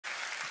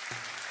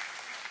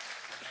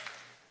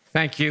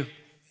Thank you.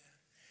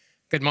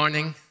 Good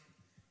morning.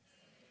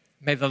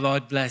 May the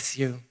Lord bless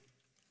you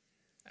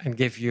and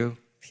give you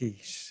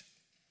peace.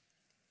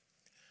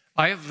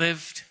 I have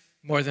lived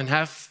more than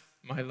half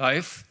my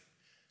life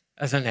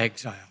as an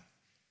exile,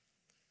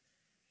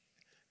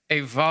 a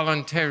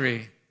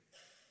voluntary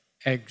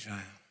exile.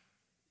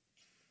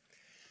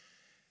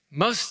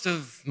 Most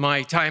of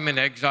my time in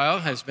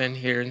exile has been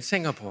here in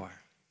Singapore.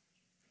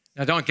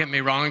 Now, don't get me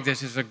wrong,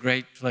 this is a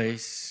great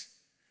place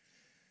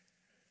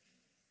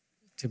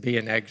to be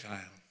in exile.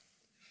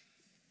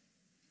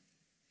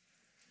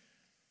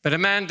 But a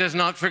man does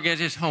not forget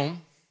his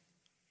home,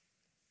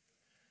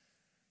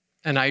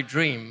 and I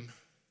dream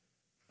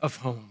of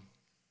home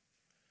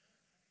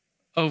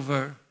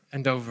over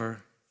and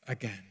over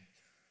again.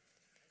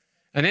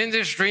 And in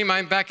this dream,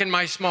 I'm back in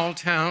my small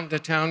town, the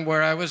town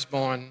where I was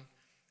born,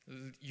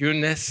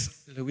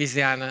 Eunice,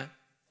 Louisiana,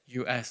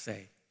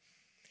 USA.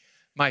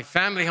 My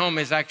family home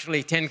is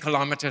actually 10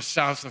 kilometers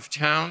south of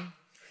town,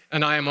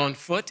 and I am on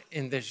foot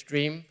in this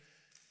dream,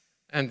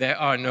 and there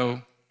are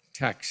no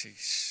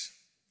taxis.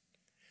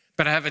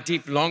 But I have a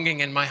deep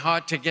longing in my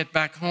heart to get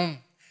back home,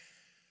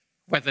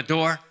 where the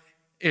door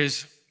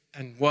is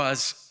and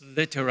was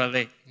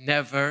literally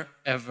never,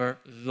 ever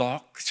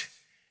locked,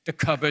 the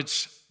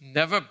cupboards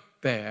never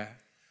bare,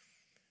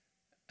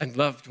 and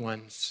loved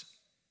ones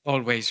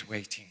always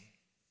waiting.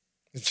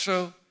 And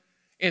so,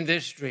 in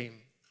this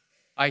dream,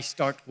 I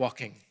start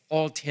walking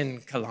all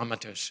 10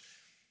 kilometers,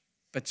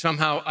 but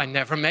somehow I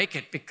never make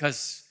it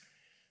because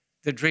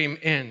the dream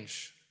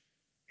ends,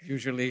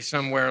 usually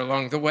somewhere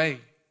along the way.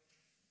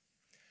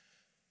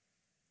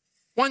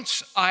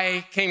 Once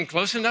I came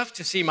close enough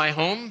to see my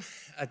home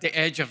at the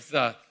edge of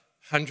the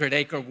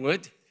 100-acre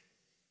wood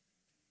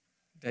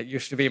that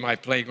used to be my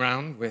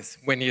playground with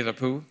Winnie the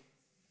Pooh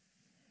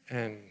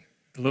and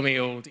gloomy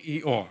old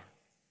Eeyore.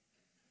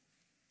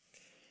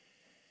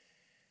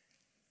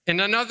 In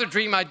another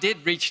dream, I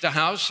did reach the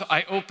house.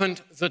 I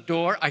opened the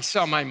door. I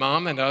saw my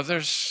mom and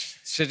others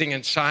sitting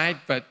inside,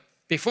 but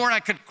before I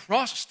could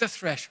cross the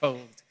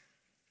threshold,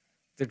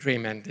 the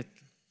dream ended.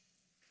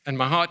 And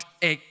my heart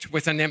ached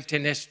with an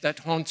emptiness that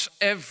haunts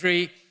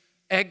every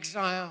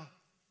exile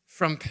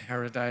from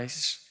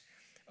paradise,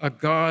 a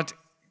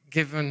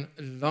God-given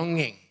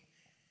longing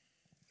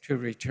to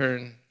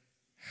return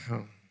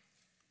home.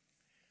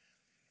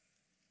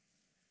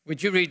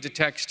 Would you read the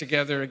text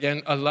together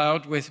again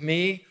aloud with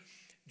me?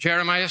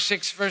 Jeremiah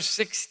 6, verse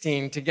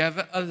 16,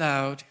 together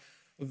aloud.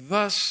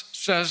 Thus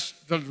says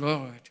the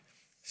Lord,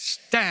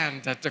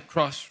 stand at the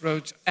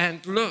crossroads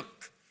and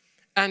look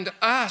and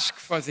ask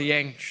for the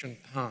ancient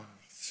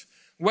paths,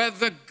 where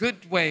the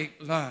good way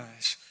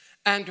lies,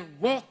 and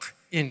walk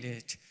in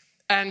it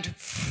and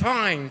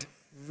find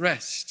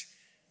rest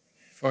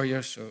for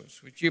your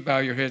souls. Would you bow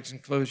your heads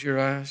and close your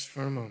eyes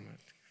for a moment?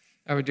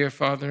 Our dear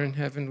Father in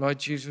heaven, Lord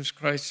Jesus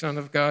Christ, Son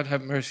of God,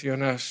 have mercy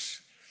on us.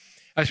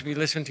 As we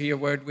listen to your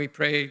word, we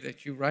pray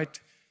that you write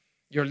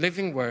your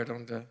living word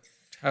on the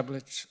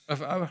tablets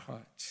of our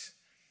hearts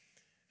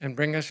and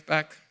bring us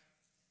back,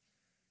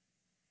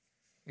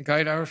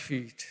 guide our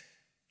feet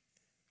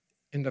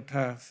in the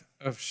path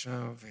of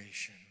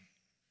salvation.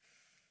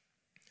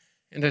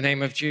 In the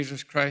name of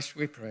Jesus Christ,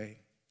 we pray.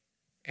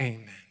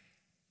 Amen.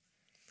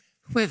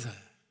 Whither,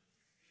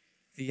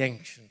 the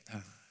ancient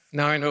path.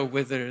 Now I know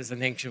whither is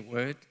an ancient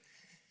word.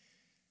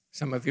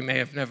 Some of you may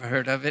have never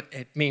heard of it.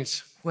 It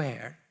means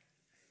where.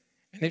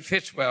 And it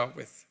fits well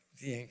with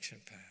the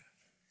ancient path.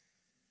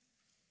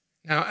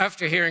 Now,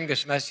 after hearing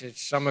this message,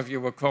 some of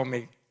you will call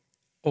me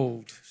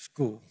old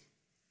school.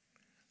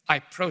 I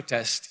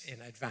protest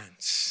in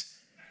advance.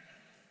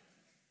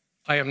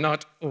 I am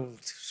not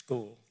old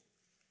school.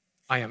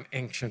 I am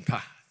ancient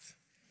path.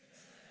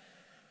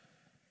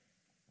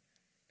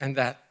 And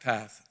that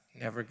path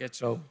never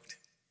gets old.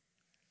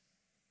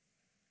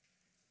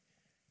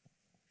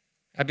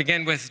 I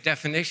begin with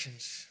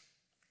definitions.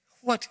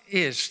 What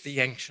is the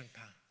ancient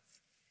path?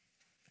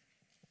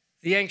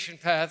 The ancient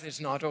path is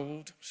not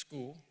old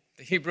school.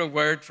 The Hebrew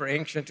word for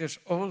ancient is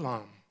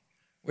olam,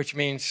 which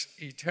means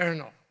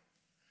eternal,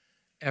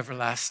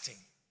 everlasting,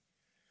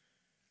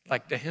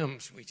 like the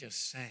hymns we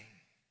just sang.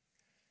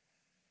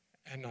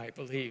 And I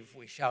believe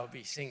we shall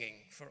be singing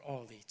for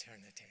all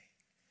eternity.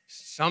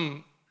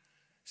 Some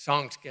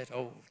songs get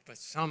old, but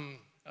some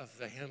of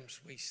the hymns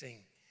we sing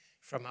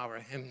from our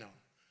hymnal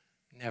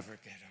never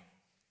get old.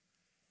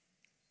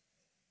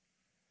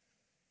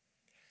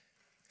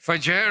 For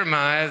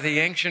Jeremiah, the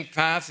ancient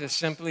path is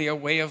simply a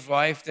way of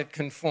life that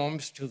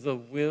conforms to the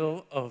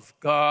will of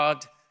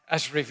God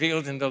as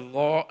revealed in the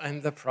law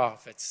and the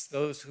prophets.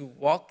 Those who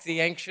walk the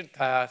ancient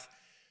path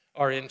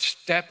are in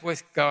step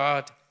with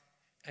God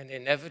and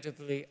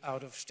inevitably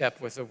out of step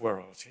with the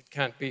world. It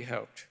can't be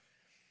helped.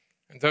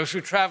 And those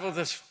who travel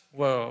this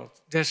world,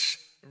 this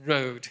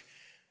road,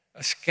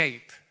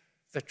 escape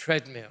the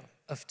treadmill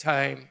of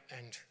time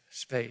and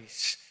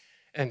space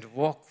and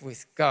walk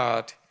with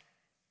God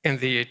in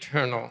the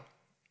eternal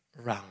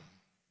realm.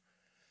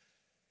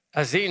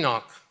 As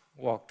Enoch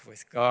walked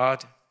with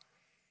God,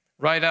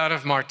 right out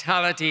of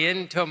mortality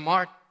into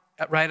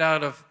right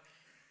out of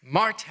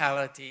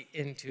mortality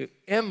into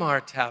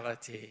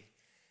immortality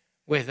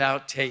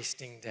without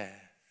tasting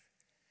death.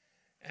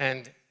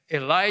 And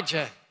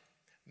Elijah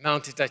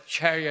mounted a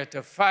chariot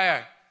of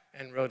fire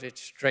and rode it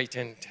straight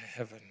into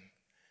heaven.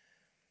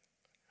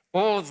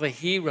 All the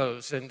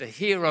heroes and the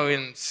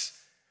heroines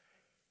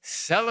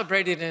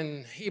celebrated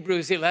in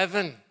Hebrews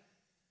 11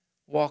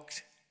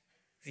 walked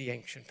the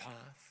ancient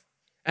path.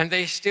 And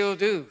they still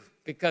do,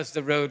 because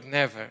the road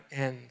never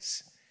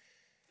ends.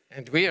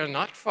 And we are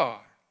not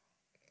far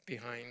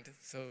behind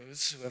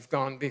those who have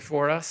gone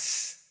before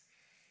us.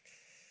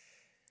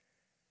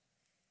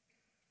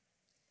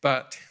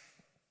 But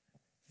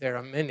there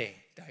are many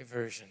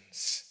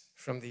diversions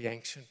from the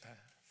ancient path.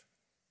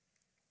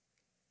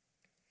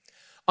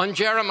 On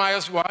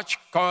Jeremiah's watch,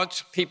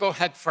 God's people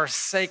had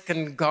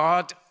forsaken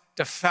God,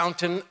 the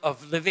fountain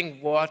of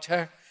living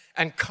water,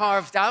 and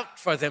carved out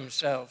for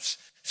themselves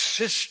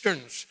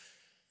cisterns,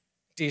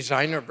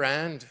 designer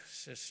brand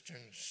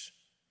cisterns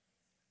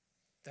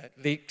that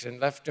leaked and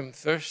left them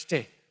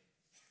thirsty.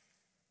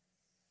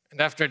 And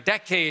after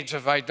decades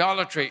of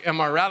idolatry,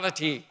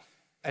 immorality,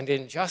 and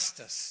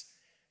injustice,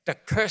 the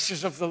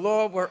curses of the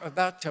law were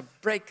about to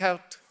break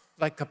out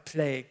like a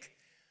plague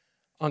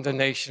on the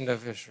nation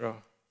of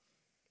Israel.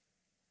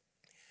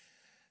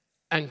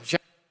 And Jesus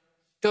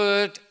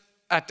stood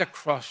at the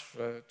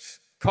crossroads,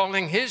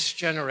 calling his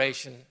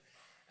generation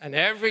and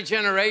every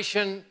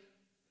generation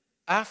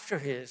after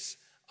his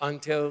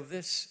until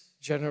this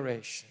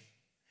generation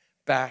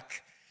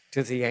back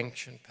to the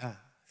ancient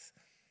path.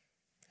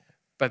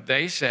 But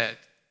they said,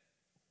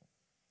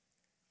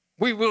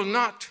 we will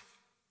not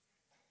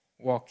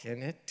walk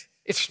in it.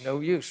 It's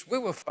no use. We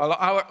will follow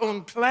our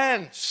own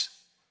plans.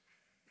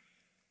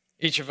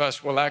 Each of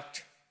us will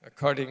act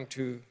according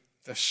to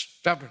the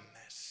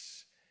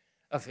stubbornness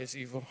of his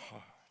evil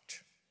heart.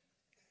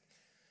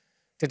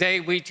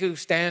 Today, we too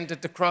stand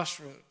at the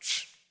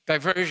crossroads.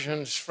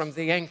 Diversions from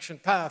the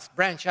ancient path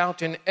branch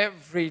out in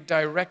every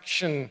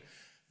direction,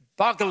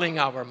 boggling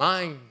our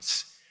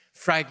minds,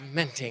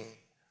 fragmenting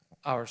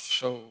our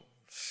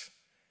souls.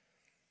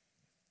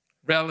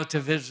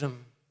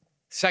 Relativism,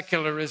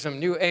 secularism,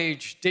 New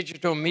Age,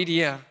 digital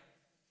media,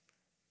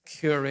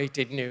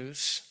 curated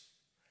news,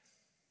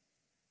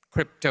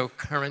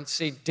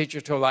 cryptocurrency,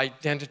 digital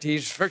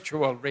identities,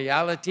 virtual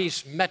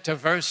realities,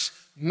 metaverse,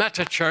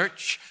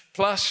 meta-church,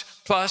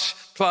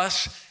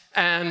 plus,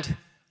 and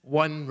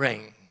one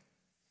ring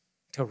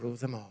to rule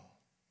them all.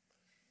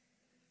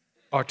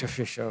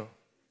 Artificial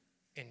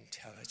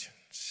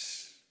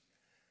intelligence.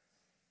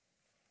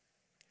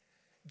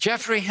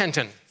 Geoffrey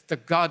Hinton, the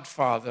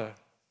godfather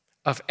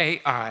of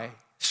AI,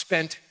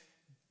 spent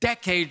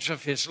decades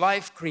of his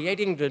life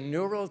creating the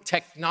neural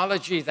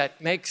technology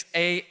that makes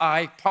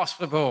AI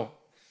possible.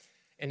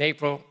 In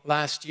April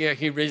last year,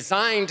 he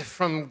resigned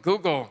from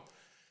Google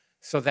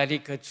so that he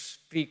could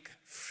speak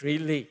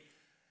freely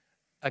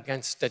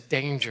against the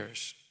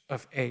dangers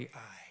of AI.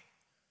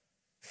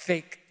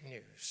 Fake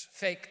news,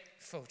 fake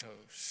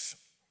photos,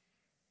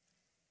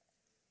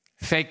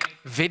 fake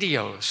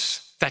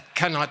videos that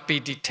cannot be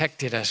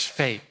detected as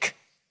fake.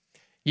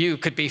 You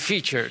could be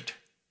featured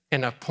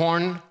in a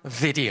porn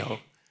video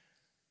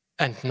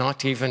and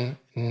not even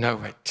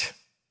know it.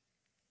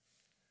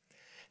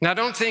 Now,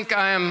 don't think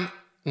I am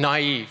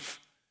naive.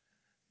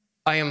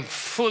 I am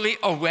fully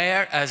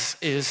aware, as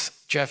is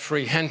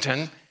Geoffrey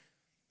Hinton,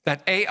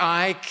 that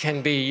AI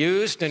can be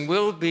used and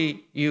will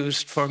be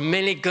used for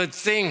many good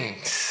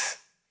things.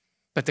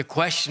 But the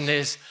question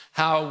is,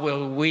 how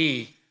will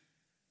we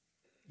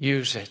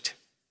use it?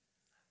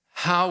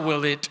 How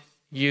will it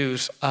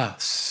use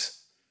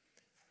us?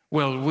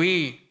 Will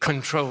we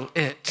control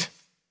it,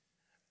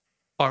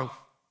 or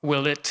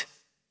will it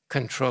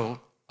control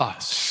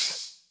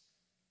us?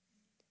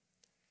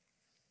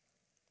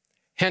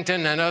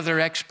 Hinton and other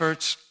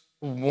experts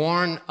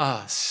warn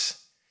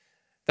us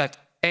that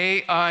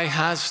AI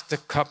has the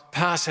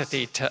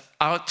capacity to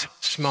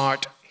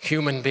outsmart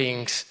human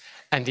beings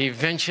and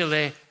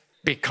eventually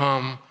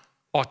become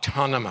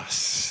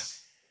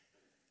autonomous.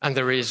 And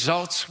the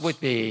results would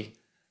be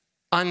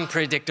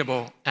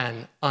unpredictable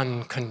and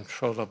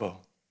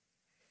uncontrollable.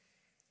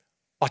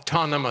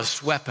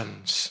 Autonomous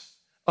weapons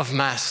of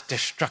mass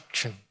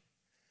destruction,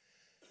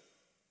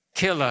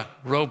 killer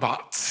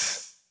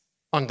robots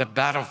on the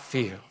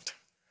battlefield.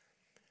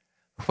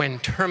 When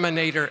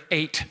Terminator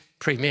 8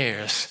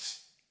 premieres,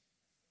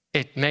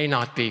 it may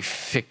not be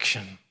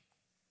fiction.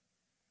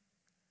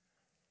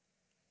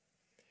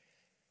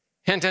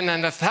 Hinton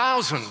and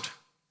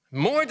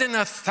more than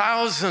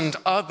 1,000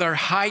 other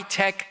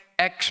high-tech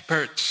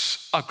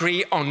experts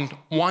agree on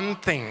one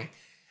thing: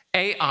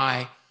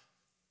 AI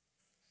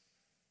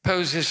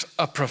poses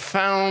a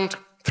profound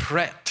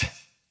threat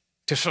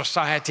to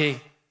society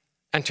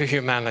and to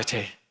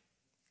humanity.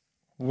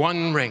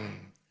 One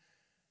ring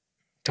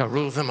to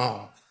rule them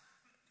all,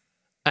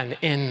 and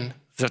in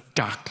the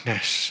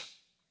darkness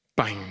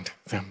bind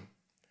them.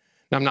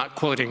 Now, I'm not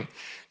quoting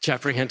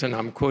Geoffrey Hinton,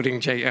 I'm quoting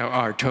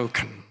J.R.R.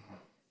 Tolkien.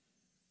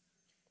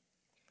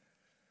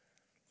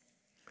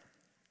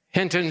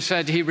 Hinton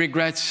said he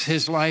regrets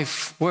his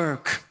life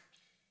work.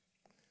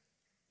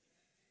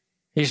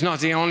 He's not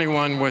the only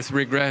one with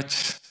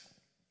regrets.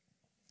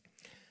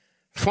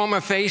 Former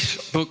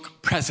Facebook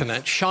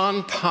president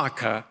Sean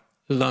Parker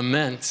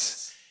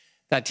laments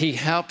that he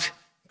helped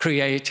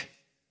create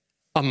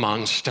a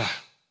monster.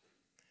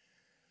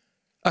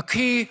 A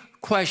key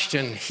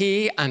question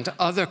he and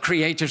other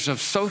creators of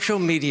social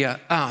media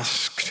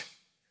asked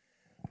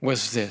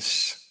was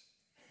this: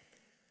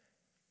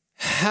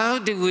 how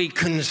do we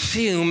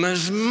consume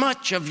as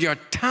much of your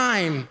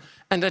time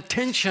and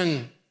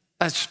attention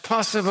as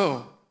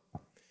possible?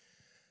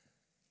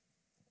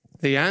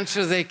 The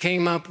answer they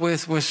came up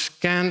with was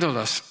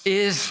scandalous,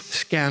 is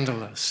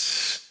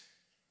scandalous.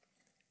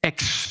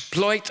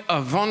 Exploit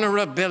a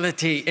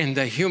vulnerability in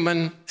the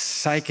human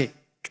psyche,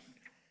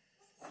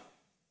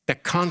 the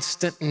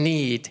constant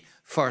need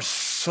for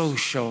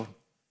social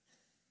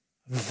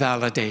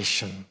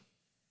validation.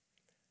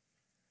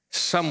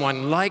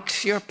 Someone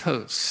likes your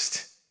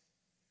post.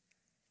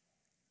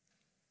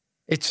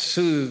 It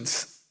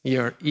soothes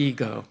your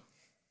ego.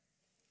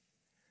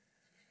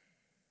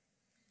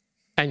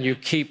 And you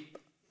keep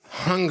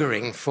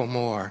hungering for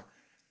more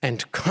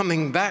and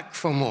coming back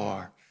for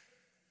more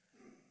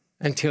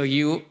until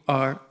you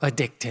are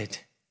addicted.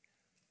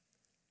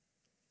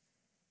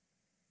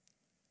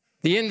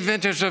 The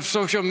inventors of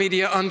social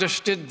media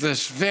understood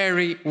this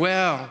very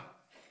well.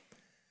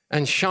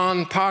 And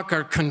Sean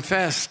Parker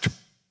confessed,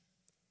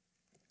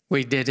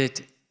 we did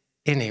it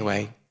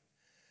anyway.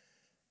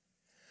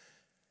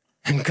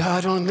 And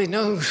God only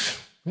knows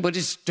what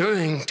it's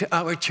doing to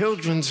our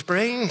children's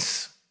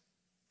brains.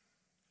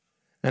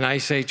 And I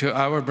say to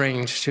our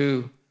brains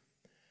too,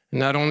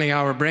 not only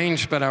our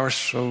brains, but our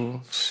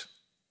souls.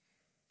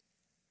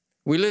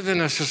 We live in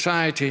a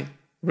society,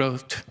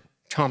 wrote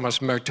Thomas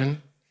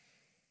Merton,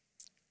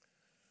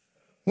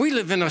 we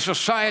live in a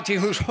society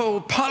whose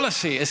whole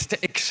policy is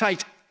to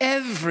excite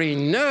every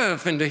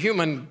nerve in the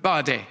human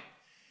body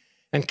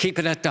and keep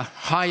it at the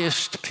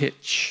highest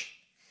pitch,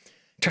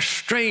 to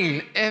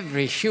strain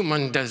every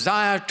human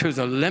desire to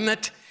the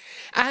limit,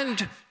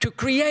 and to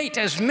create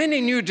as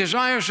many new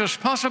desires as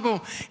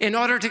possible in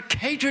order to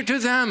cater to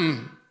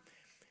them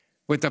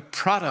with the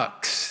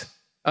products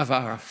of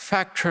our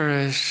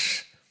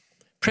factories,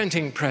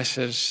 printing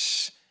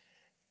presses,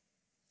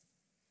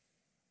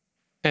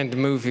 and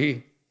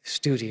movie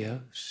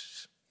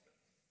studios.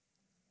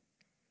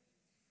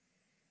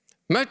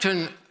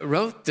 Merton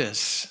wrote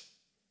this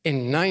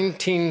in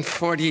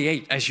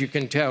 1948, as you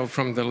can tell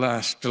from the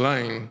last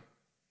line.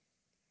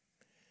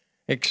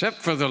 Except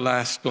for the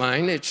last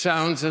line, it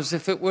sounds as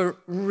if it were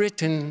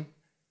written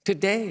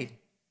today.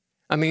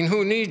 I mean,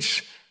 who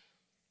needs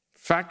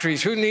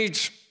factories? Who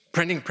needs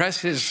printing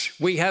presses?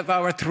 We have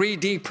our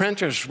 3D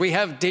printers. We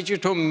have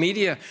digital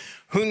media.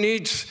 Who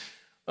needs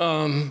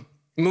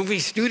movie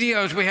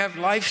studios? We have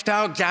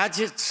lifestyle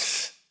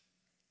gadgets.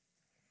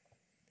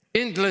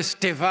 Endless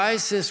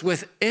devices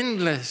with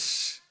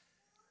endless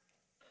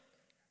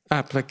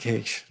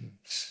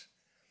applications.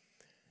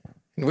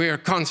 We are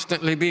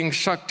constantly being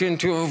sucked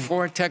into a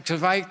vortex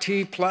of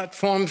IT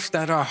platforms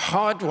that are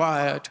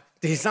hardwired,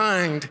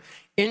 designed,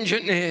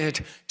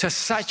 engineered to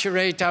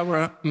saturate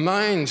our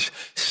minds,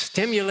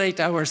 stimulate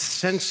our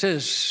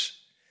senses,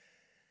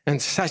 and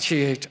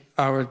satiate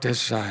our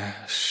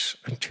desires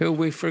until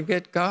we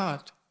forget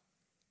God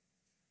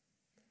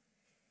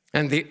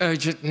and the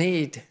urgent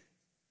need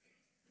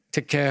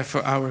to care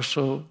for our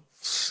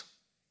souls.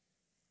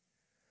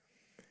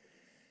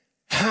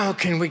 How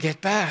can we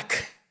get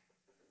back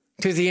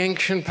to the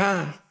ancient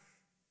path?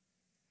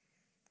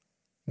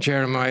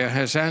 Jeremiah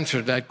has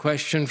answered that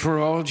question for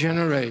all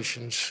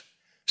generations.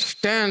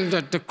 Stand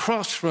at the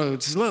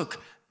crossroads, look,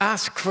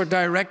 ask for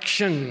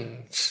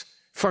directions,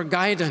 for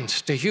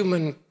guidance. The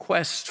human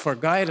quest for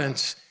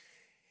guidance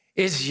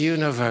is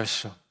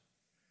universal.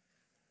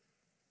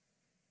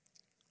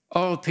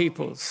 All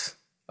peoples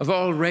of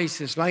all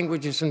races,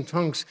 languages, and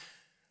tongues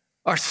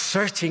are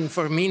searching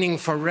for meaning,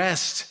 for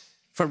rest,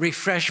 for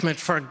refreshment,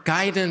 for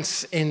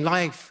guidance in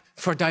life,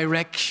 for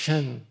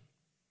direction.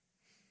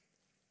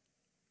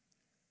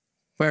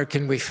 Where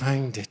can we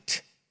find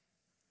it?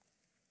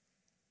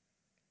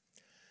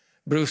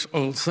 Bruce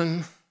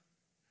Olson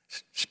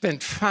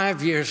spent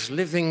 5 years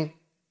living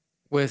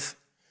with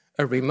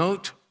a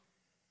remote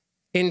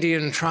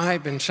Indian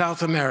tribe in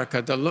South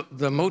America,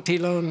 the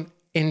Motilone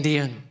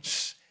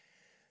Indians.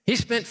 He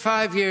spent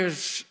 5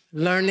 years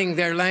learning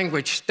their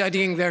language,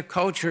 studying their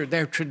culture,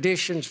 their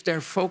traditions,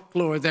 their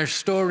folklore, their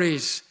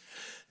stories,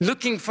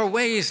 looking for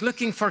ways,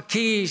 looking for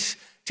keys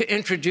to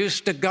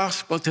introduce the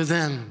gospel to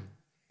them.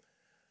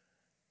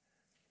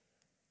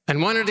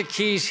 And one of the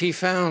keys he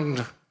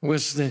found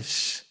was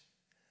this.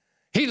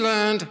 He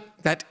learned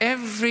that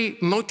every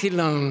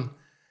Motilone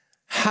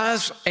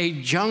has a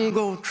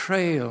jungle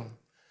trail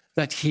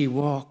that he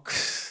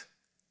walks.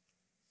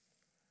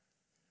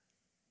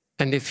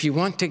 And if you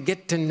want to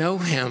get to know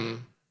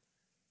him,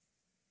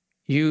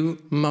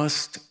 you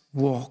must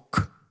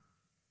walk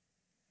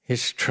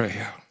his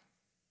trail.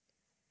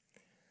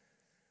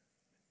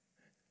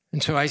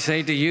 And so I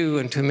say to you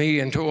and to me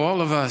and to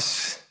all of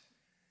us,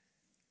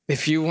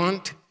 if you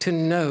want to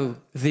know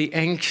the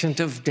Ancient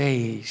of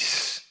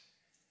Days,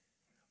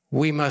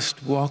 we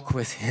must walk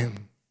with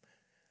him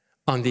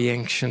on the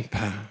ancient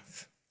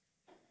path.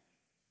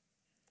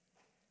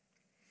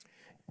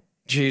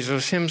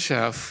 Jesus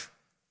himself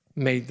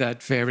made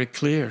that very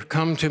clear.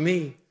 Come to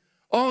me,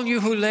 all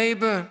you who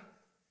labor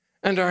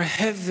and are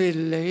heavy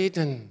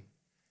laden.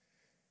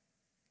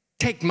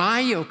 Take my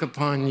yoke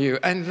upon you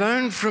and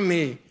learn from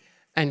me,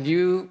 and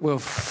you will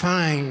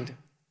find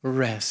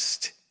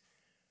rest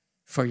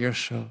for your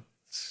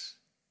souls.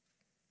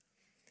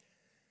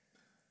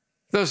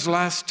 Those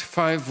last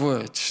 5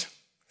 words,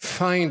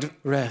 find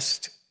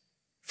rest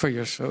for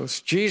your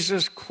souls,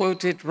 Jesus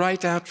quoted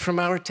right out from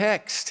our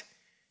text.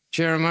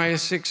 Jeremiah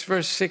 6,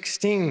 verse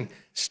 16,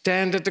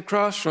 stand at the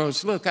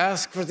crossroads. Look,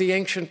 ask for the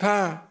ancient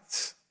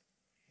paths.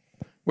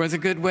 Where the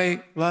good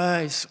way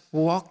lies,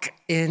 walk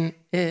in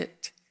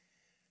it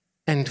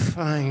and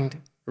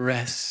find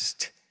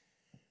rest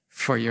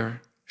for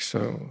your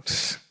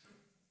souls.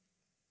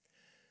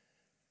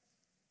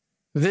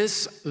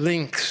 This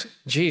links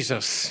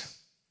Jesus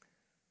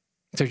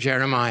to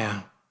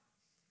Jeremiah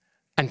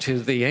and to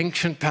the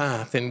ancient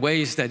path in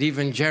ways that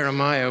even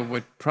Jeremiah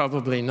would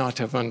probably not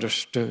have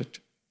understood.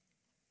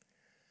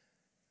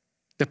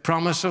 The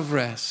promise of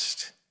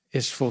rest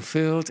is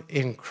fulfilled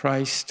in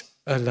Christ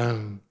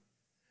alone,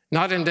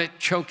 not in the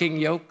choking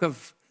yoke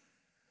of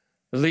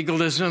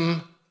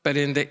legalism, but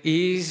in the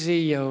easy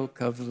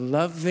yoke of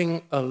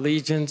loving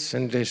allegiance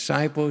and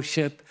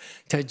discipleship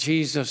to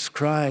Jesus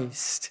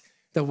Christ,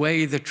 the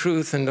way, the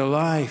truth, and the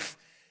life.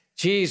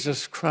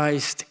 Jesus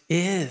Christ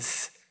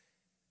is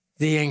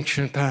the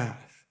ancient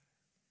path.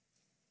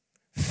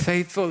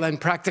 Faithful and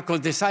practical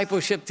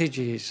discipleship to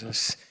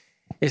Jesus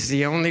is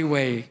the only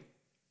way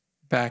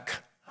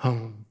back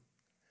home.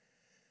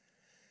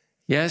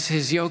 Yes,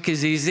 his yoke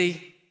is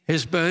easy,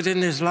 his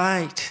burden is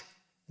light,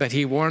 but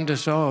he warned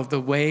us all,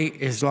 the way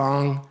is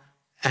long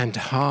and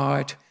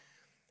hard,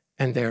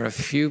 and there are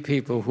few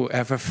people who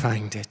ever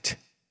find it.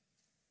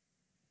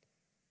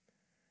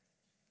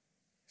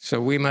 So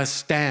we must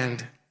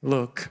stand,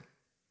 look,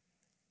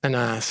 and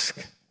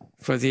ask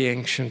for the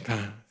ancient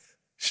path.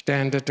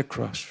 Stand at the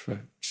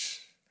crossroads.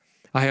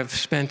 I have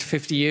spent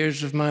 50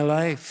 years of my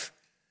life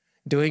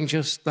doing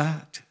just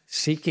that,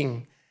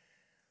 seeking,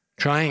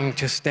 trying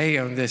to stay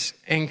on this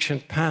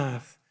ancient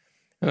path.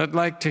 And I'd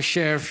like to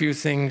share a few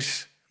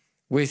things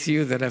with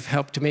you that have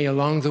helped me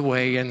along the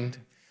way. And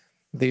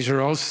this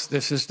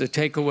is the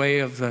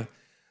takeaway of the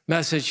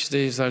message.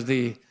 These are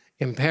the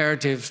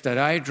imperatives that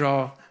I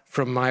draw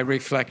from my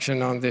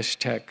reflection on this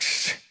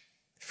text.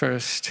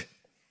 First,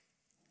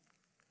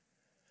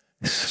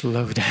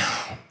 slow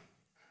down.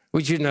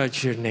 Would you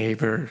nudge your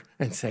neighbor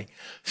and say,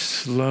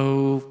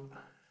 slow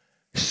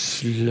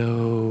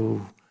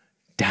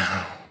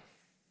down.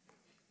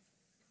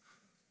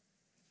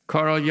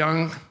 Carl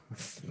Jung,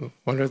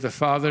 one of the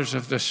fathers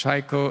of the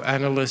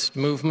psychoanalyst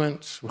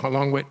movement,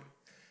 along with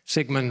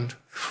Sigmund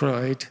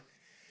Freud,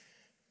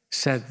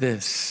 said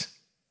this: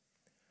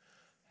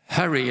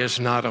 hurry is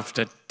not of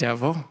the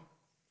devil.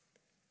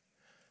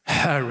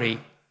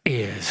 Hurry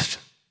is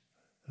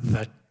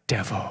the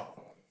devil.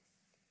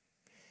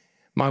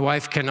 My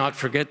wife cannot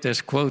forget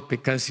this quote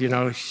because,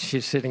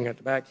 she's sitting at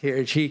the back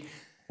here.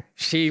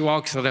 She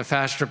walks at a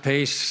faster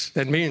pace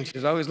than me, and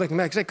she's always looking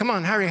back, say, come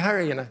on,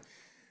 hurry.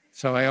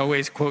 So I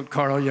always quote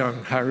Carl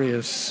Jung, hurry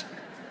is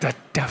the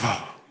devil.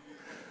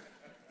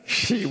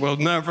 She will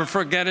never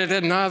forget it,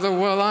 and neither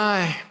will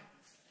I.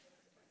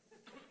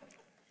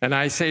 And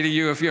I say to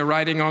you, if you're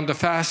riding on the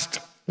fast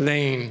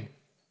lane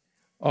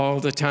all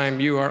the time,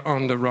 you are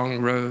on the wrong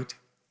road.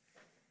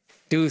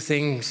 Do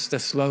things the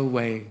slow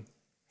way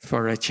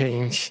for a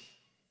change.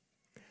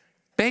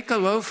 Bake a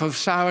loaf of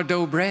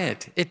sourdough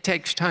bread. It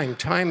takes time.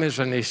 Time is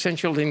an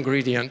essential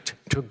ingredient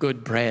to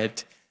good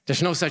bread.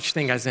 There's no such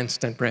thing as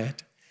instant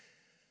bread.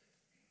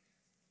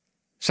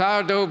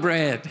 Sourdough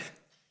bread,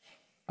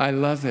 I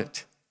love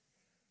it.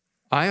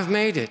 I have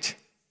made it.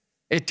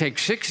 It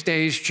takes 6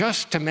 days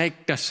just to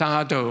make the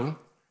sourdough.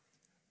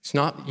 It's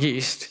not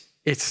yeast,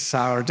 it's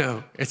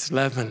sourdough, it's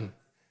leaven.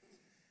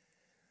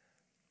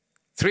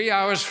 3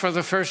 hours for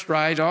the first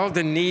ride, all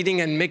the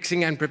kneading and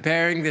mixing and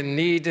preparing the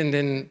knead, and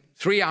then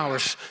 3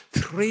 hours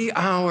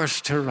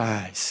to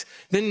rise.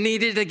 Then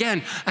knead it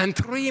again, and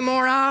 3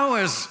 more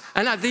hours.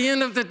 And at the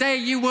end of the day,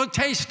 you will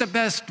taste the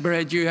best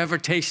bread you ever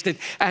tasted,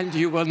 and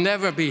you will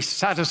never be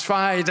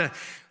satisfied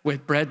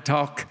with bread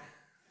talk.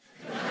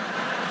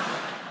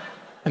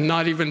 And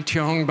not even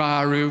Tiong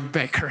Bahru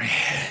Bakery,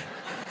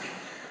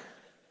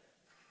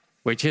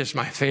 which is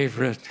my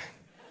favorite.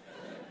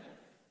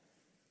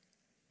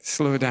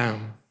 Slow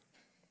down.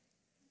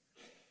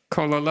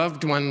 Call a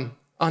loved one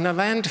on a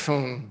land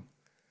phone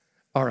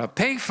or a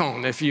pay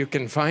phone if you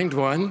can find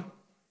one.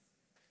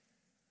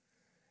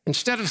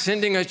 Instead of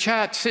sending a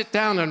chat, sit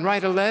down and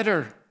write a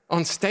letter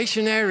on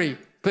stationery.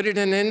 Put it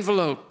in an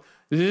envelope.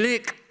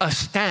 Lick a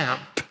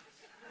stamp.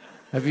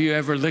 Have you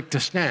ever licked a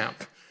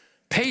stamp?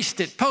 Paste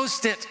it,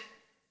 post it,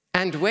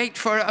 and wait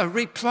for a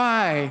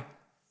reply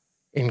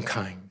in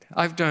kind.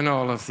 I've done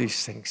all of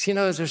these things. You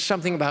know, there's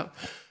something about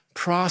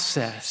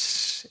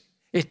process.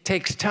 It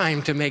takes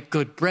time to make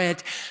good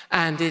bread,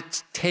 and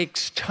it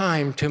takes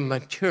time to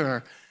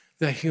mature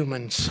the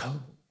human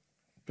soul.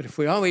 But if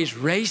we're always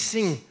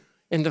racing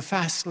in the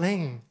fast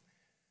lane,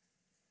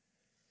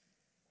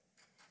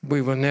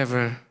 we will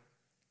never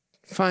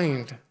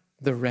find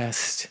the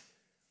rest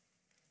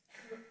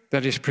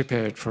that is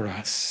prepared for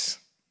us.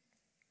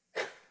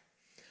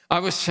 I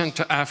was sent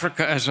to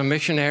Africa as a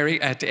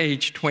missionary at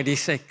age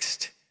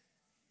 26.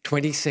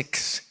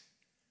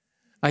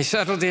 I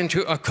settled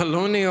into a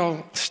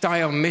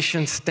colonial-style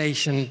mission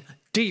station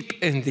deep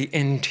in the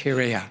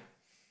interior.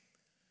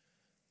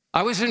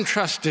 I was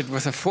entrusted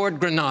with a Ford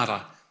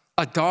Granada,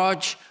 a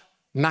Dodge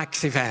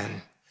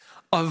Maxivan,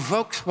 a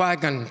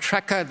Volkswagen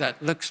Trekker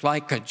that looks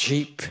like a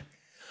Jeep,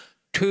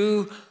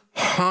 2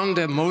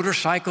 Honda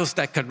motorcycles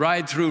that could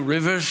ride through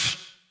rivers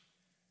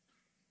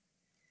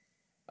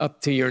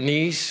up to your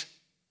knees,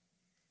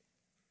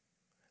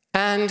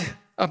 and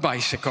a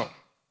bicycle.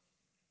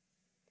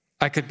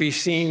 I could be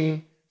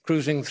seen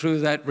cruising through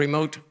that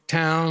remote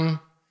town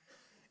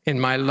in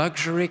my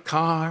luxury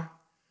car,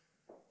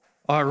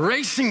 or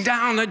racing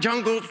down a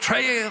jungle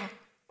trail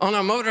on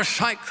a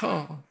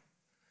motorcycle,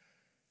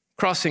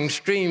 crossing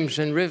streams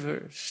and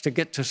rivers to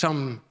get to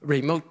some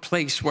remote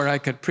place where I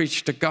could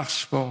preach the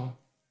gospel.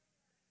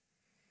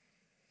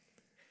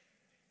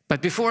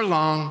 But before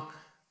long,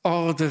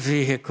 all the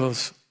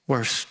vehicles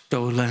were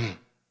stolen,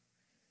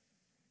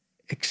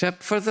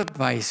 except for the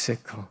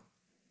bicycle.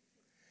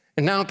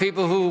 And now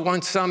people who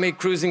once saw me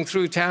cruising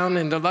through town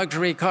in the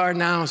luxury car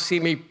now see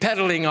me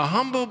pedaling a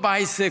humble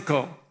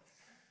bicycle.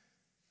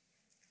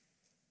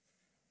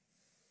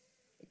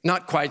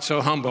 Not quite so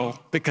humble,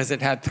 because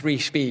it had 3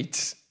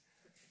 speeds.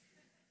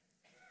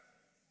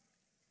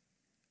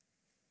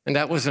 And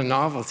that was a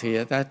novelty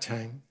at that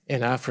time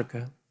in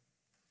Africa.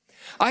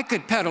 I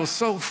could pedal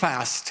so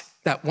fast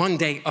that one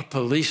day a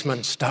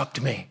policeman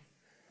stopped me.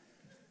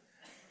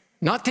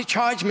 Not to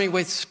charge me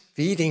with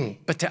speeding,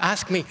 but to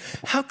ask me,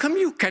 how come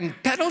you can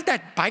pedal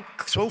that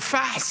bike so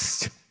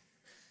fast?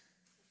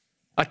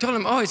 I told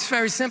him, oh, it's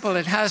very simple.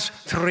 It has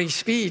 3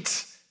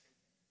 speeds.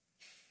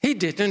 He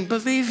didn't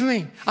believe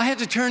me. I had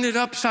to turn it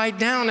upside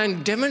down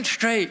and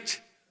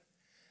demonstrate.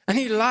 And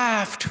he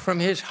laughed from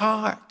his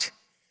heart.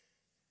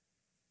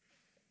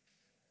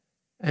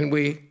 And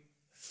we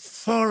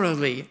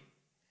thoroughly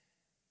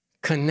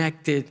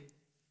connected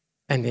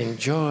and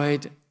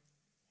enjoyed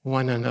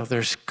one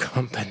another's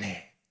company.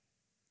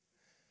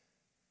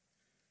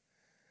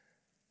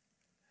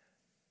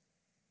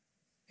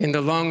 In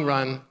the long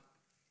run,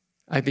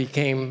 I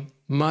became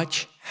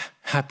much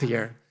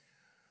happier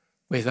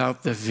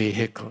without the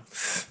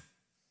vehicles.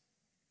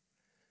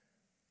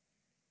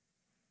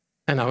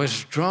 And I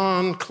was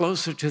drawn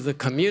closer to the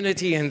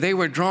community, and they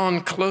were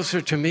drawn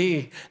closer to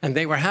me, and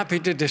they were happy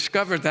to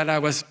discover that I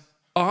was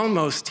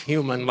almost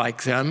human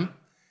like them.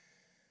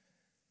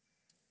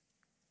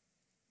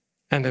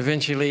 And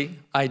eventually,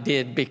 I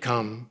did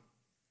become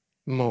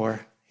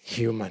more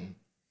human.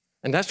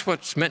 And that's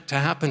what's meant to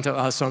happen to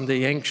us on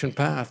the ancient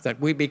path,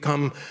 that we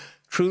become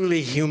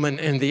truly human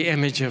in the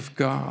image of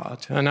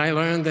God. And I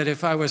learned that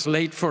if I was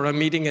late for a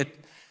meeting,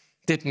 it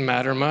didn't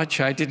matter much.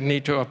 I didn't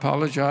need to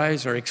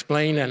apologize or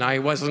explain, and I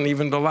wasn't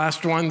even the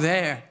last one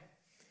there.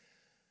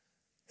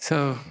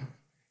 So,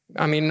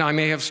 I mean, I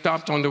may have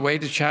stopped on the way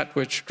to chat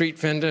with street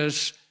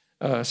vendors,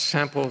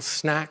 sample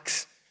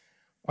snacks,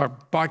 or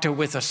barter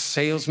with a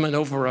salesman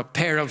over a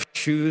pair of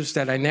shoes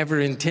that I never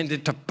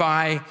intended to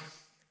buy,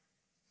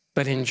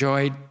 but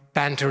enjoyed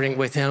bantering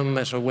with him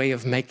as a way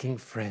of making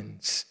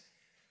friends,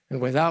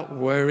 and without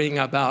worrying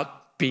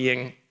about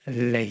being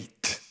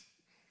late.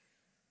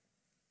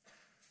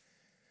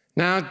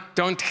 Now,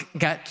 don't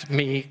get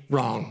me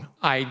wrong.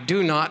 I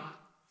do not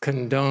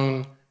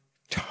condone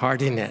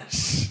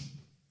tardiness.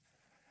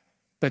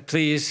 But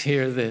please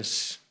hear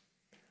this.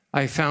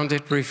 I found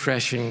it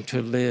refreshing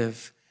to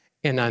live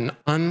in an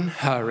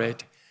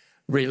unhurried,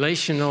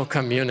 relational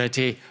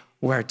community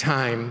where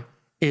time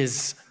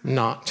is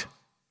not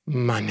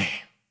money.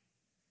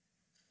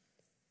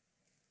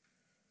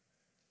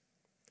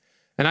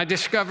 And I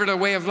discovered a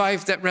way of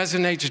life that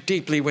resonates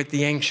deeply with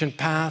the ancient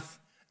path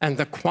and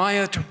the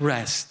quiet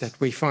rest that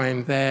we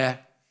find there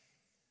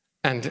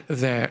and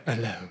there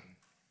alone.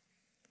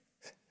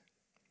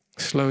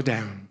 Slow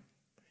down.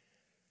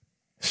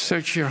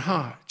 Search your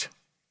heart.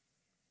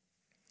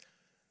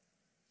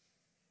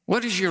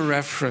 What is your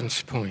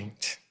reference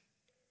point?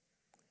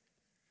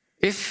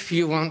 If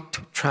you want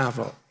to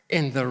travel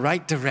in the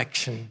right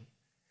direction,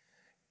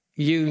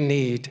 you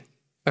need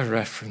a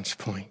reference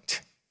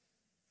point.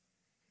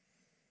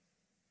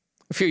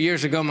 A few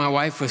years ago, my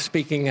wife was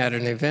speaking at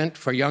an event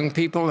for young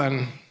people,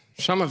 and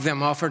some of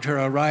them offered her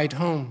a ride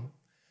home.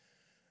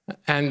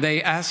 And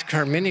they asked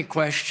her many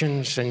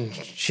questions, and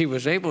she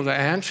was able to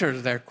answer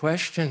their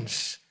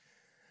questions.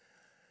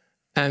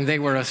 And they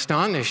were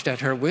astonished at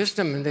her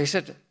wisdom, and they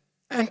said,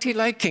 Auntie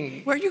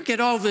Liking, where do you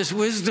get all this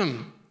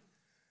wisdom?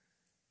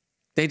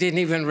 They didn't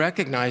even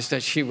recognize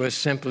that she was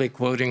simply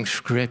quoting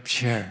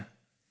scripture.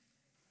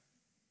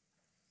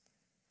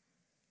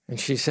 And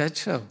she said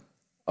so.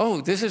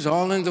 Oh, this is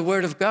all in the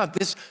Word of God.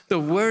 The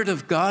Word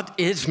of God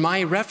is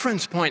my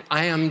reference point.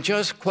 I am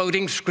just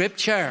quoting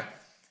Scripture.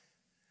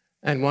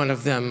 And one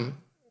of them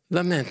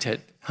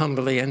lamented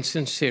humbly and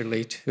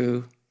sincerely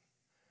to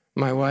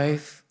my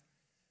wife,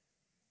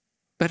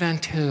 but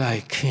until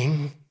thy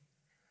King,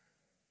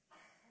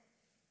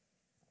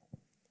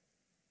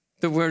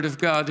 the Word of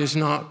God is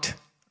not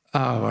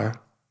our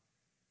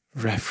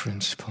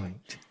reference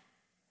point.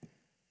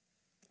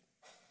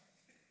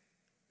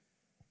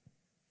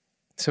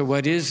 So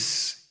what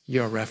is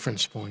your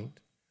reference point?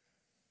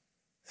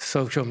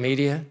 Social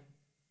media?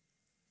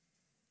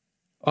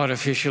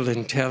 Artificial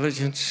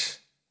intelligence?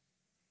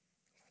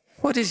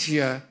 What is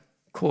your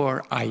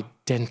core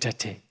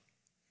identity?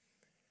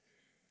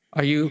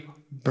 Are you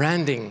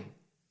branding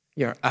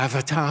your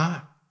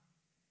avatar?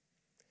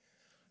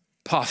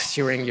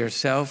 Posturing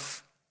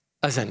yourself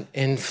as an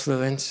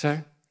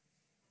influencer?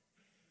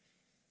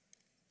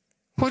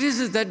 What is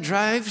it that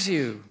drives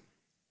you?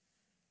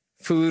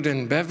 Food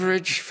and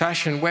beverage,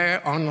 fashion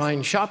wear,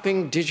 online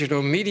shopping,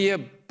 digital media,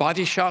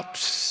 body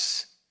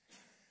shops.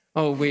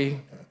 Oh,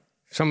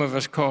 some of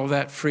us call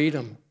that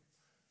freedom.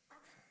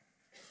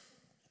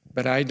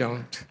 But I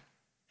don't.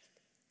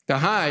 The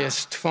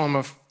highest form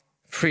of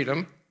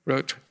freedom,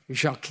 wrote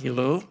Jacques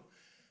Ellul,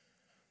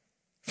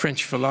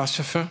 French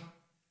philosopher.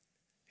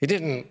 He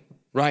didn't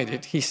write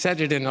it, he said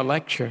it in a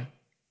lecture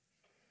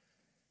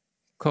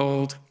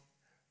called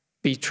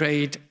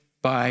Betrayed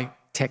by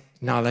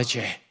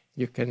Technology.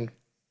 You can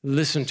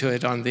listen to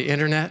it on the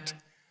internet.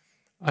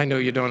 I know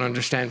you don't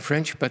understand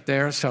French, but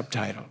there are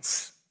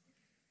subtitles.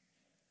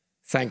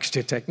 Thanks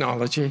to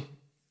technology.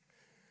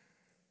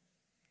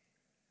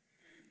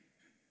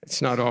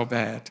 It's not all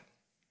bad.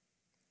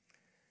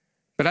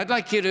 But I'd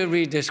like you to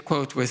read this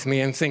quote with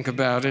me and think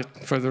about it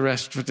for the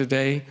rest of the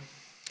day.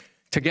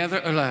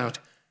 Together aloud.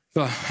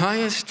 The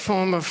highest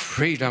form of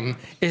freedom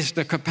is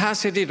the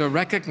capacity to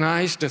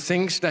recognize the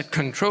things that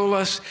control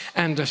us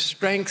and the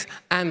strength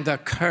and the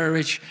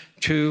courage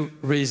to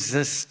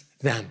resist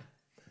them.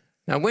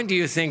 Now, when do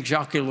you think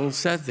Jacques Ellul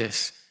said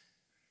this?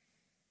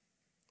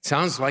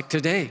 Sounds like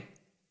today.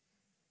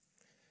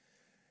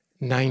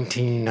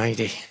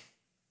 1990.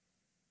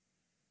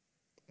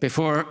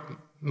 Before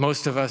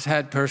most of us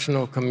had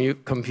personal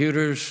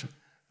computers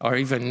or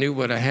even knew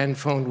what a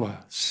handphone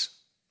was.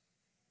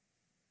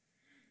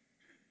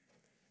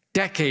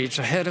 Decades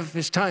ahead of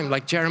his time,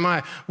 like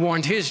Jeremiah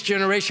warned his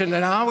generation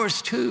and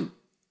ours too,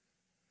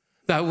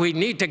 that we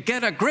need to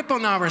get a grip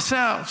on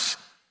ourselves.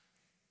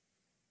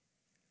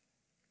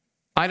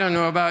 I don't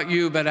know about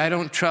you, but I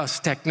don't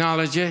trust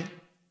technology.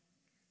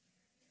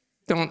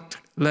 Don't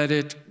let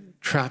it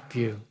trap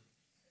you.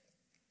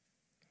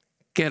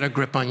 Get a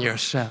grip on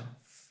yourself.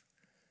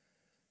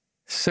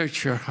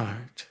 Search your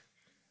heart.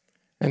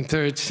 And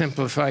third,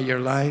 simplify your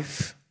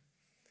life.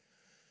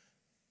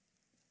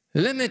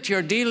 Limit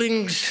your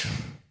dealings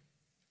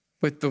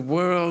with the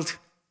world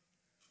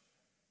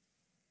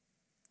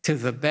to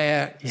the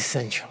bare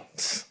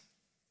essentials.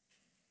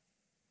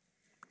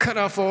 Cut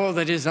off all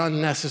that is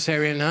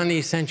unnecessary and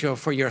unessential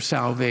for your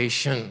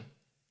salvation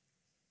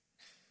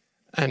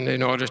and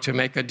in order to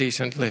make a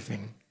decent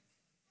living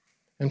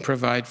and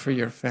provide for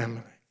your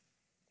family.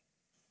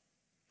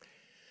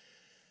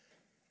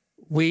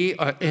 We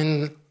are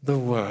in the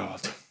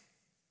world,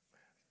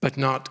 but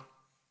not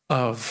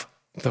of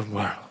the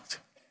world.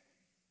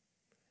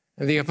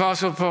 And the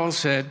Apostle Paul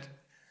said,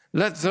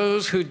 let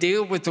those who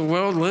deal with the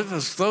world live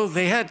as though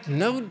they had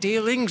no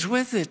dealings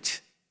with it.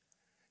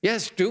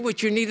 Yes, do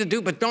what you need to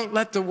do, but don't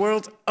let the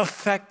world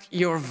affect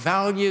your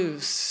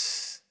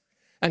values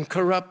and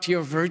corrupt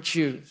your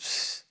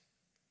virtues.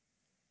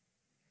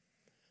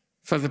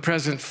 For the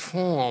present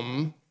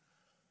form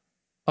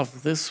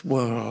of this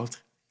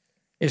world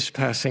is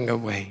passing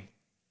away.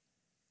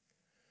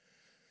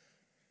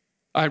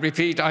 I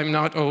repeat, I'm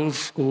not old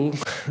school.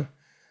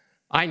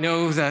 I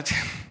know that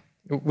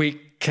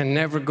we can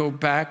never go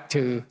back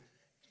to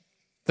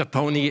the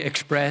Pony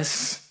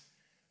Express,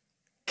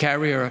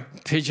 carrier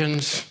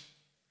pigeons,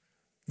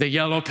 the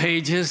yellow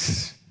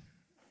pages,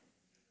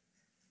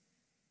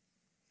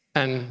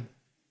 and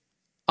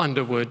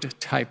Underwood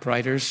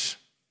typewriters.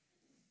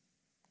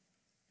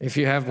 If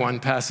you have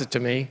one, pass it to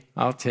me.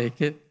 I'll take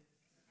it.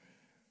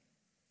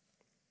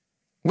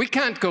 We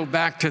can't go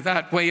back to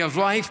that way of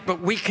life,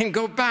 but we can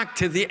go back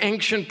to the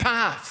ancient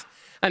path.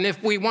 And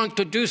if we want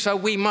to do so,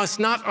 we must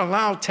not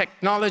allow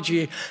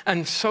technology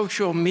and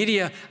social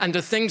media and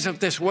the things of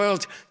this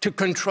world to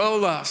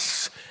control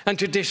us and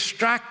to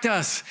distract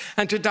us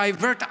and to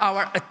divert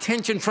our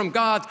attention from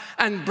God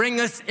and bring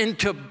us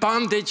into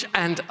bondage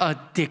and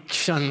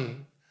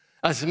addiction,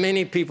 as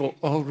many people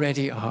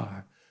already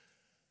are.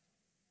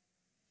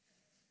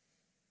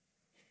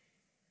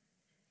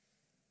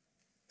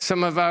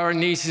 Some of our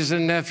nieces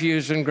and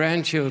nephews and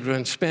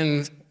grandchildren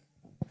spend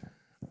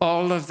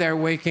all of their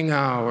waking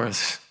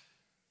hours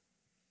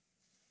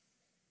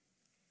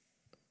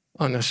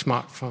on a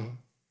smartphone.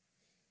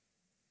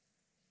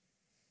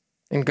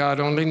 And God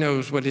only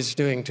knows what it's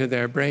doing to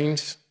their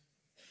brains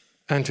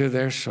and to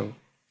their souls.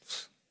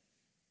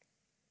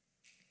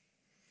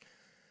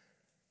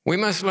 We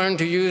must learn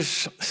to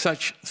use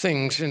such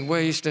things in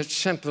ways that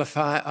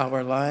simplify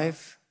our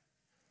life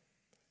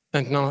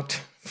and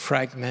not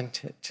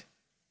fragment it.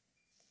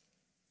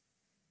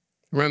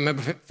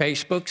 Remember,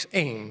 Facebook's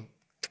aim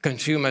to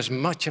consume as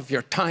much of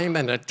your time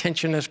and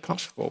attention as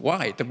possible.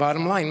 Why? The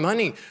bottom line,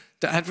 money,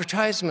 the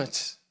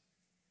advertisements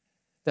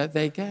that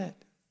they get.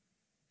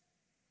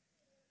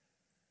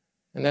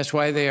 And that's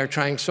why they are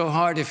trying so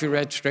hard, if you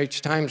read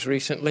Straits Times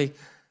recently,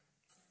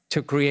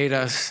 to create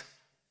us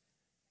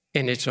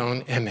in its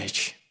own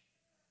image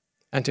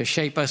and to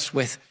shape us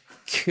with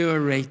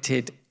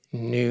curated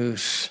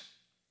news.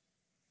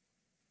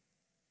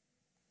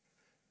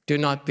 Do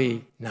not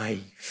be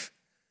naive.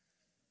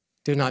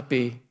 Do not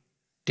be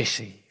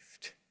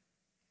deceived.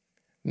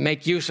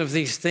 Make use of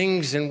these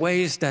things in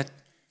ways that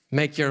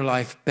make your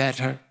life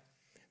better,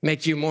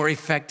 make you more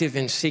effective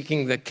in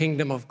seeking the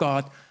kingdom of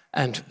God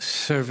and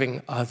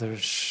serving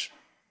others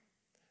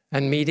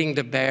and meeting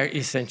the bare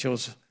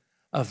essentials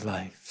of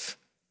life.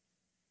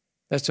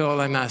 That's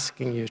all I'm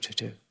asking you to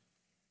do.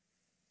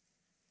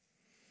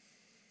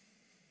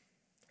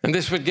 And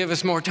this would give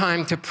us more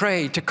time to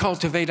pray, to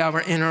cultivate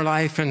our inner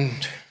life and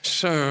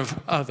serve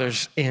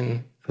others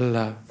in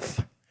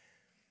love.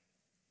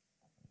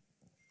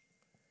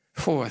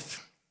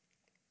 Fourth,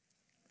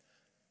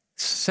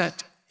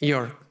 set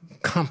your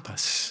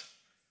compass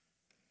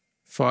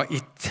for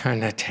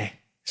eternity.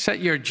 Set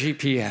your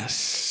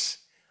GPS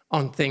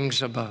on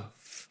things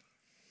above.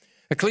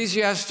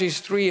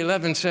 Ecclesiastes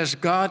 3:11 says,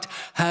 God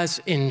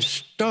has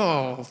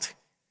installed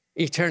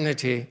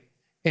eternity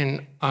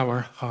in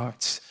our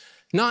hearts.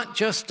 Not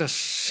just a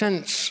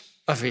sense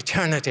of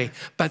eternity,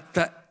 but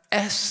the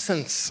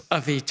essence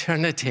of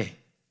eternity.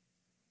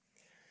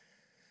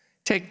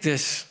 Take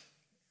this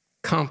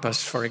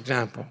compass, for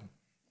example.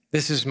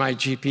 This is my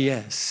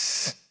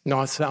GPS,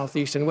 north, south,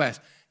 east, and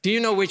west. Do you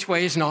know which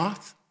way is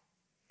north?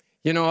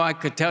 You know, I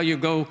could tell you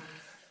go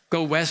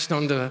west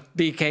on the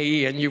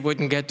BKE and you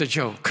wouldn't get the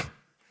joke.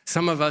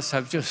 Some of us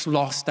have just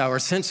lost our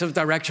sense of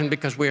direction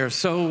because we are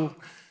so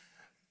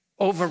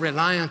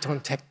over-reliant on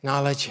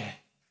technology.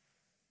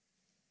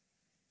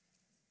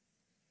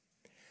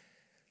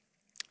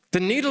 The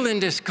needle in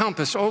this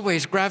compass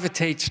always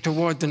gravitates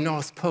toward the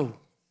North Pole.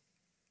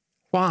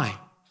 Why?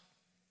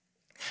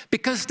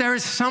 Because there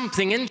is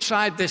something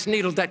inside this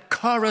needle that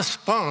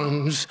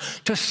corresponds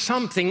to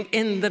something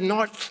in the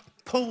North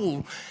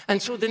Pole.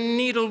 And so the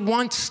needle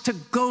wants to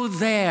go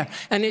there,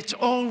 and it's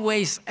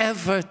always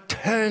ever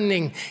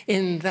turning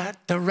in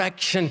that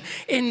direction.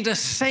 In the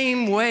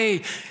same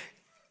way,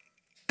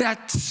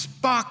 that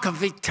spark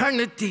of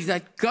eternity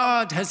that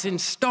God has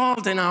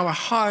installed in our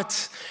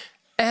hearts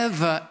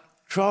ever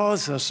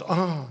draws us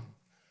on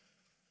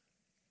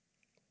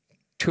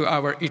to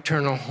our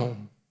eternal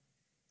home.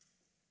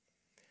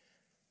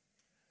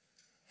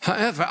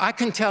 However, I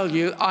can tell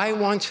you, I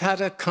once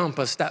had a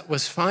compass that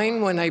was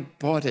fine when I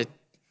bought it,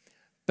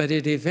 but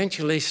it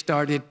eventually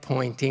started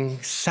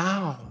pointing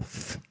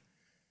south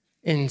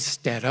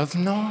instead of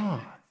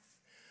north.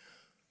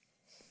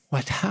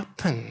 What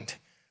happened?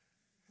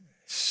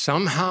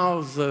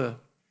 Somehow the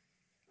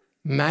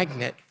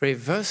magnet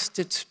reversed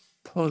its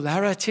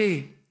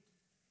polarity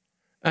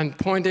and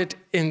pointed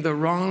in the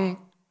wrong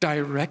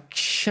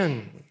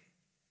direction.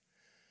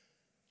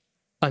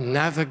 A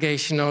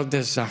navigational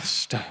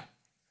disaster.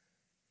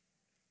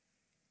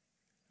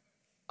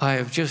 I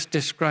have just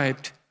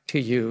described to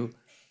you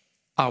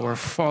our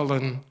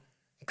fallen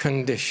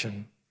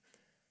condition.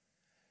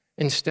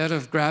 Instead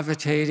of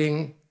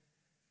gravitating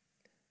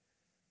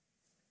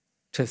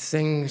to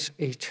things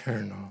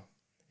eternal,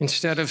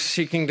 instead of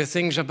seeking the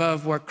things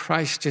above where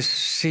Christ is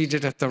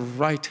seated at the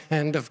right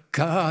hand of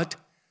God,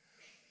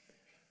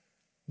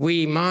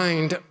 we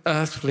mind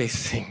earthly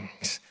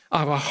things.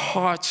 Our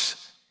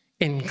hearts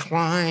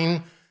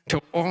incline to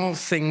all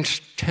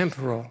things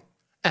temporal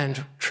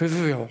and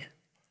trivial,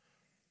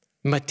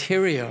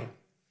 material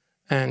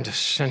and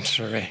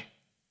sensory.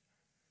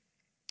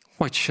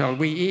 What shall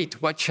we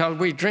eat? What shall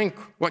we drink?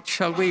 What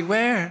shall we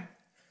wear?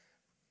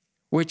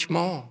 Which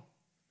mall?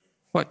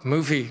 What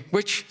movie?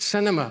 Which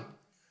cinema?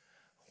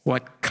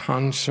 What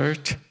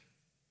concert?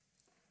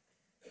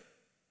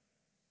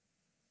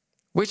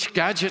 Which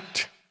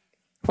gadget?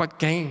 What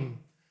game?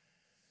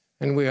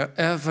 And we are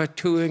ever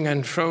toing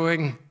and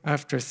froing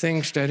after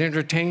things that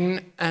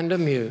entertain and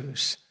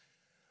amuse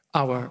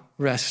our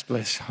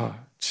restless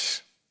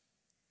hearts.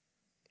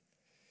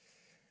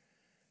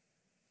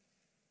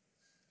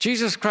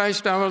 Jesus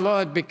Christ, our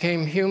Lord,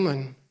 became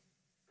human,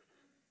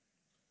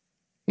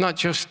 not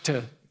just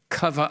to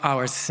cover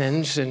our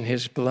sins in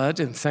his blood,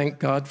 and thank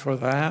God for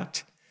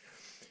that,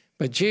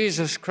 but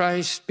Jesus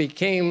Christ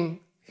became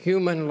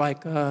human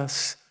like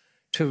us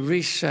to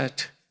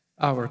reset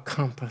our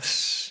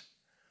compass,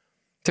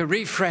 to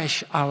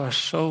refresh our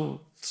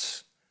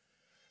souls,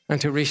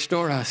 and to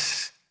restore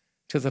us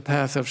to the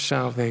path of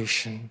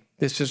salvation.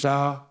 This is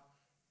our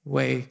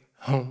way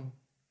home,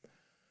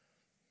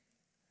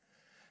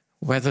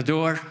 where the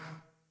door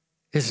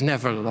is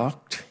never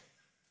locked,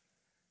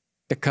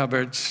 the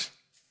cupboards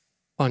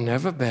are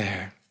never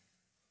bare,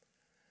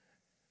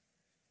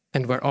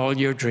 and where all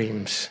your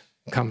dreams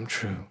come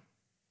true.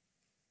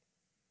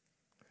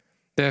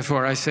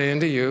 Therefore, I say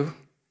unto you,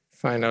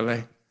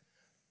 finally,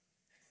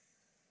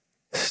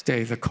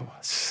 stay the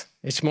course.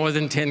 It's more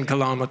than 10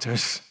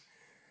 kilometers.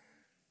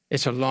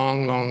 It's a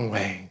long, long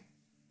way.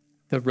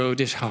 The road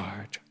is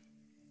hard.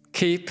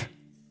 Keep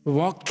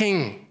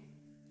walking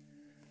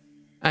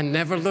and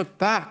never look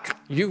back.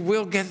 You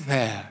will get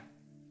there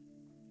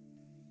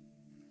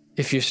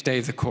if you stay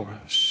the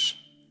course.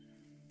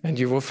 And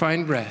you will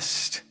find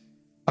rest,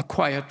 a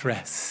quiet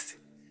rest,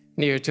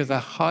 near to the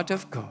heart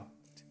of God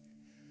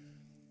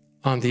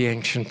on the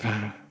ancient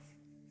path.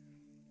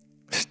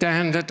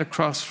 Stand at the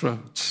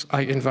crossroads.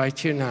 I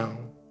invite you now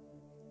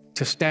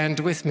to stand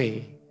with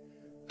me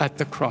at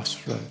the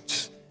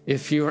crossroads.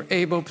 If you are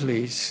able,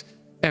 please,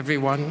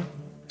 everyone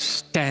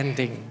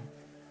standing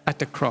at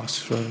the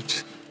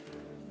crossroads.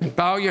 And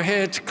bow your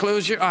heads,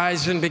 close your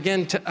eyes, and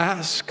begin to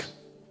ask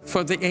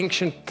for the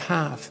ancient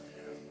path.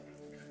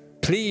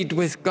 Plead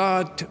with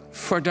God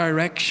for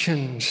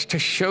directions, to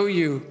show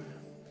you,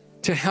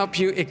 to help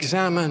you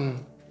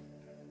examine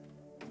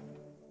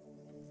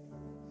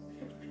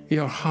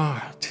your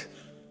heart.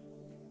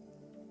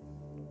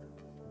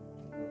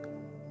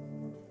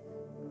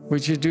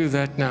 Would you do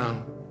that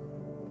now?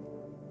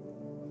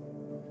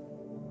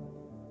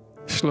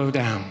 Slow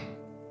down.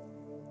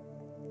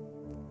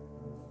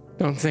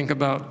 Don't think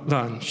about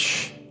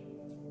lunch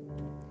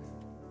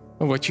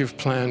or what you've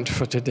planned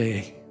for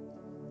today.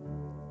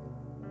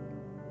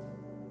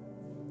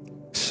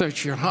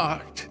 Search your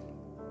heart.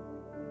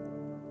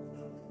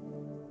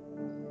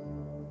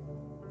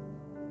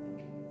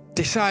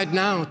 Decide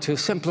now to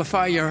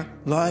simplify your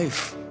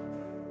life.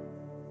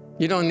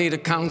 You don't need a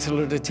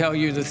counselor to tell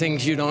you the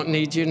things you don't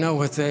need. You know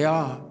what they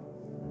are.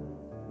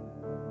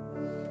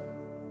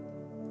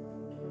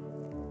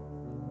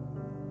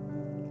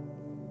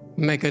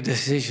 Make a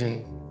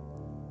decision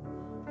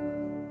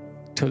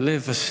to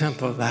live a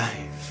simple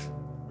life.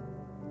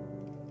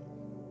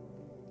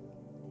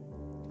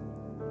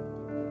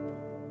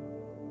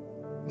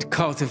 To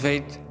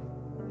cultivate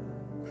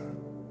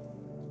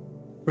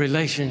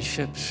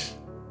relationships.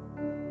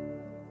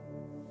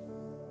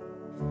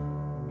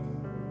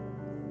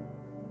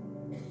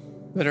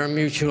 That are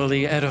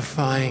mutually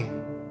edifying,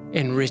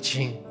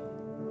 enriching,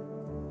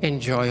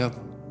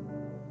 enjoyable.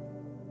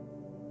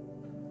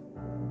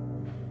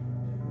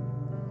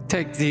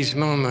 Take these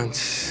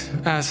moments,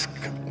 ask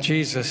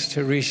Jesus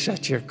to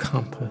reset your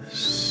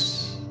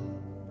compass.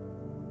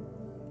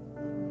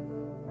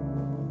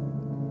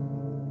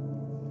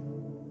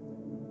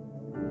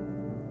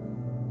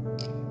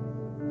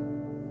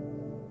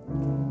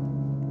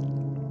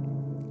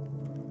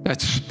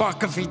 That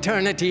spark of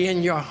eternity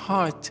in your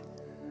heart.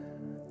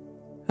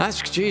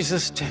 Ask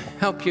Jesus to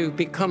help you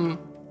become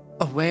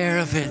aware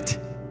of it.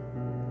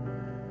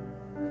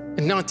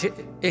 And not to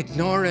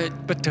ignore it,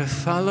 but to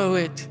follow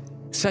it.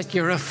 Set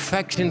your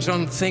affections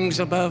on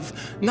things above,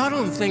 not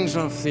on things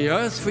of the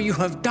earth, for you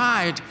have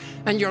died,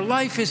 and your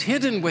life is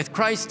hidden with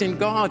Christ in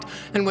God.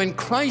 And when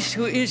Christ,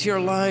 who is your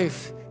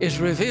life, is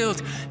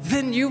revealed,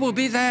 then you will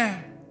be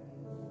there,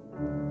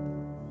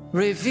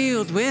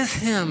 revealed with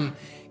him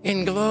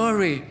in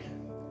glory,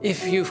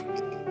 if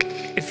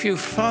you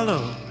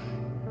follow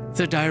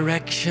the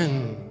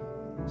directions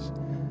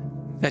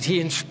that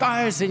he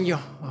inspires in your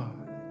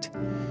heart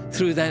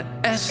through that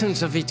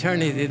essence of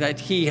eternity that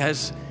he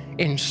has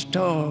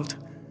installed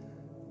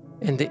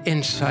in the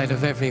inside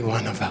of every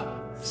one of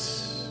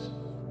us.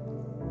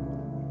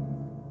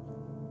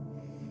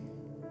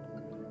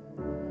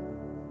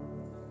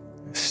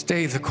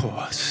 Stay the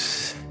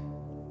course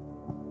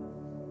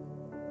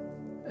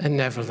and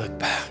never look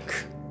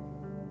back.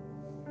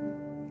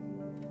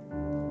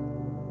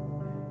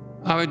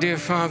 Our dear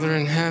Father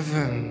in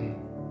heaven,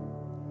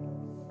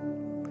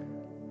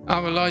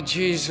 our Lord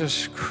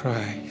Jesus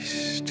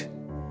Christ,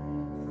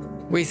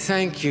 we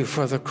thank you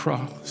for the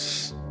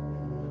cross.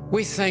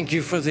 We thank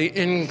you for the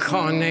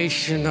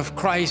incarnation of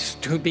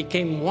Christ who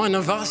became one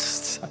of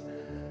us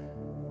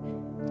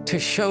to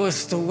show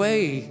us the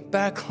way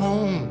back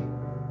home,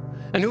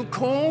 and who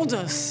called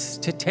us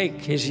to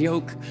take his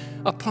yoke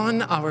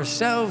upon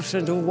ourselves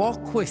and to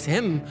walk with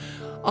him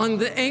on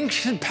the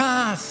ancient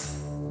path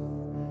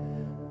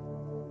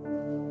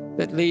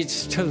that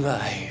leads to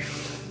life.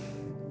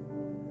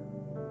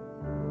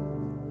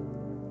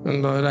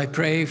 And Lord, I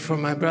pray for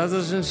my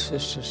brothers and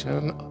sisters,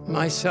 and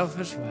myself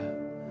as well,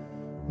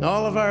 and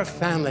all of our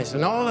families,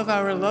 and all of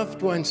our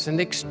loved ones, and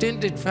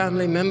extended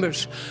family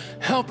members.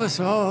 Help us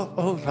all,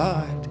 oh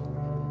Lord,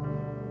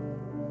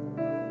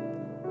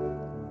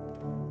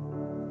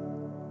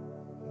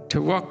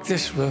 to walk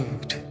this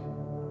road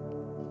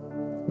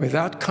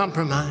without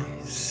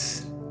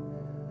compromise,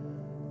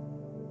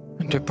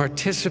 and to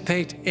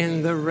participate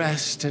in the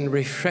rest and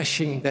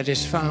refreshing that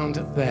is found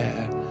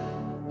there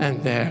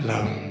and there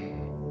alone.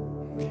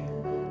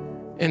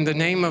 In the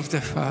name of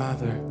the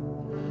Father,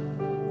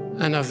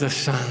 and of the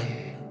Son,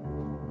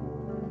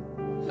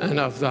 and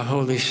of the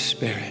Holy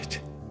Spirit.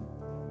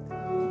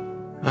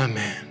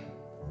 Amen.